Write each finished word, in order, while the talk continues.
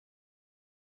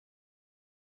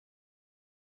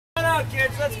on,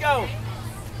 kids, let's go.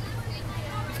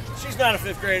 She's not a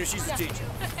 5th grader, she's a teacher.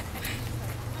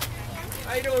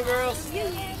 How you doing, girls?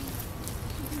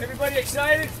 Everybody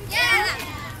excited? Yeah!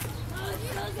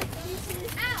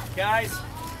 Guys,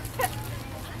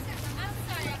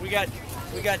 we got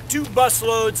 2 bus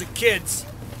loads of kids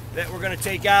that we're going to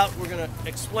take out. We're going to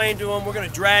explain to them. We're going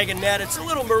to drag a net. It's a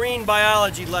little marine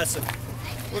biology lesson.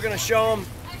 We're going to show them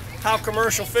how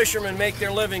commercial fishermen make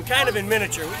their living, kind of in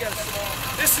miniature.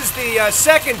 This is the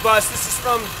 2nd bus. This is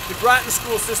from the Groton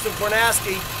School System,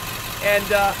 Cornasky. And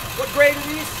what grade are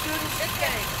these students? 5th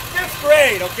grade. 5th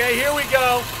grade, okay, here we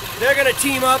go. They're going to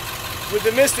team up with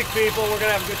the Mystic people. We're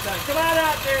going to have a good time. Come on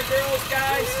out there, girls,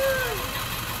 guys.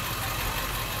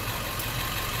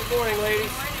 Good morning,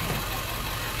 ladies.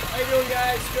 How you doing,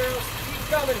 guys, girls? Keep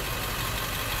coming.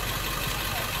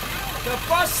 The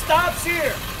bus stops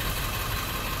here.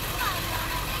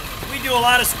 We do a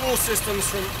lot of school systems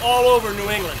from all over New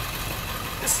England.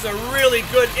 This is a really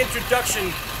good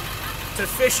introduction to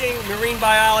fishing, marine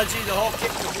biology, the whole kit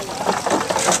and caboodle.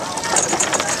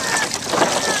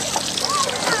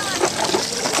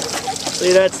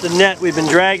 See, that's the net. We've been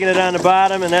dragging it on the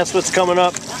bottom, and that's what's coming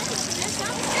up.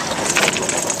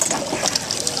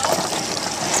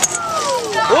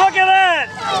 Look at that!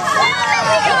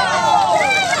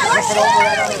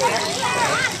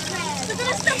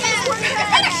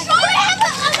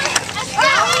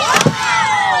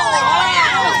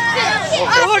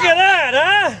 Look at that,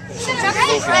 huh?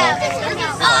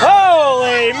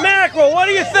 Holy mackerel, what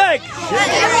do you think?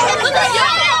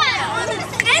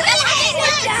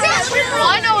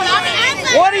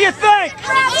 What do you think?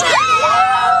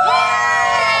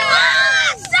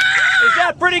 Is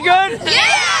that pretty good?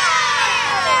 Yeah!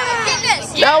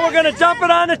 Now we're gonna dump it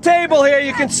on the table here.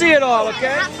 You can see it all,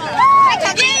 okay?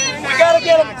 We gotta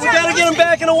get them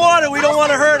back in the water. We don't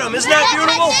want to hurt them. Isn't that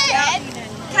beautiful?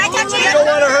 Can I touch it? We don't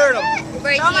want to hurt them.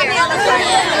 Right here.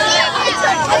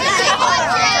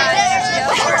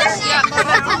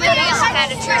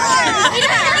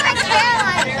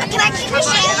 Can I keep a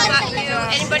shell?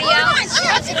 Anybody else?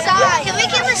 Can we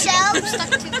keep a shell?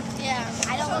 Yeah.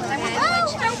 I don't know.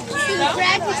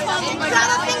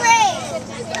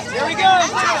 Here we go.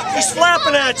 He's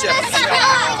flapping at you. Can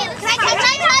I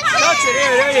Touch it.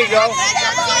 Here, there you go.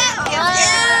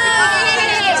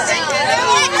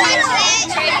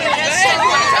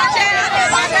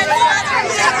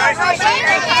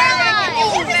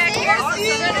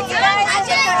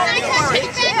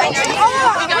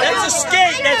 That's a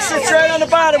skate that sits right on the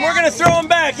bottom. We're going to throw him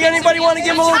back. Anybody want to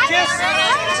give him a little kiss?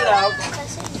 It out.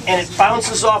 And it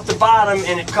bounces off the bottom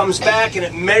and it comes back and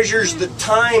it measures the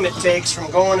time it takes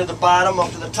from going to the bottom up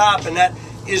to the top, and that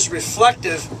is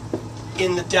reflective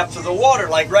in the depth of the water.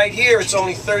 Like right here, it's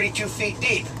only 32 feet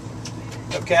deep.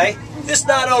 Okay? This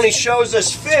not only shows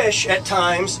us fish at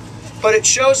times, but it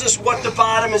shows us what the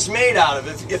bottom is made out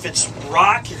of. If it's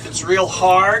rock, if it's real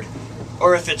hard,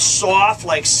 or if it's soft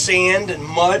like sand and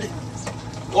mud.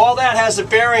 All that has a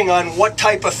bearing on what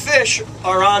type of fish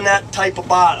are on that type of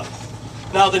bottom.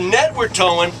 Now the net we're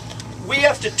towing, we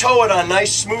have to tow it on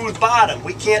nice smooth bottom.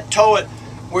 We can't tow it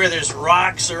where there's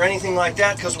rocks or anything like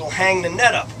that because we'll hang the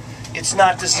net up. It's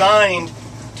not designed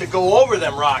to go over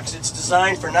them rocks. It's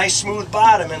designed for nice smooth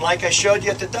bottom, and like I showed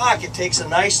you at the dock, it takes a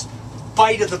nice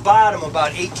bite of the bottom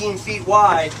about 18 feet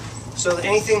wide so that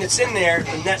anything that's in there,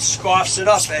 the net scoffs it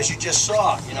up as you just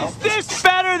saw, you know. Is this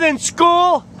better than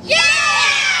school? Yeah!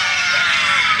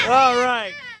 All right.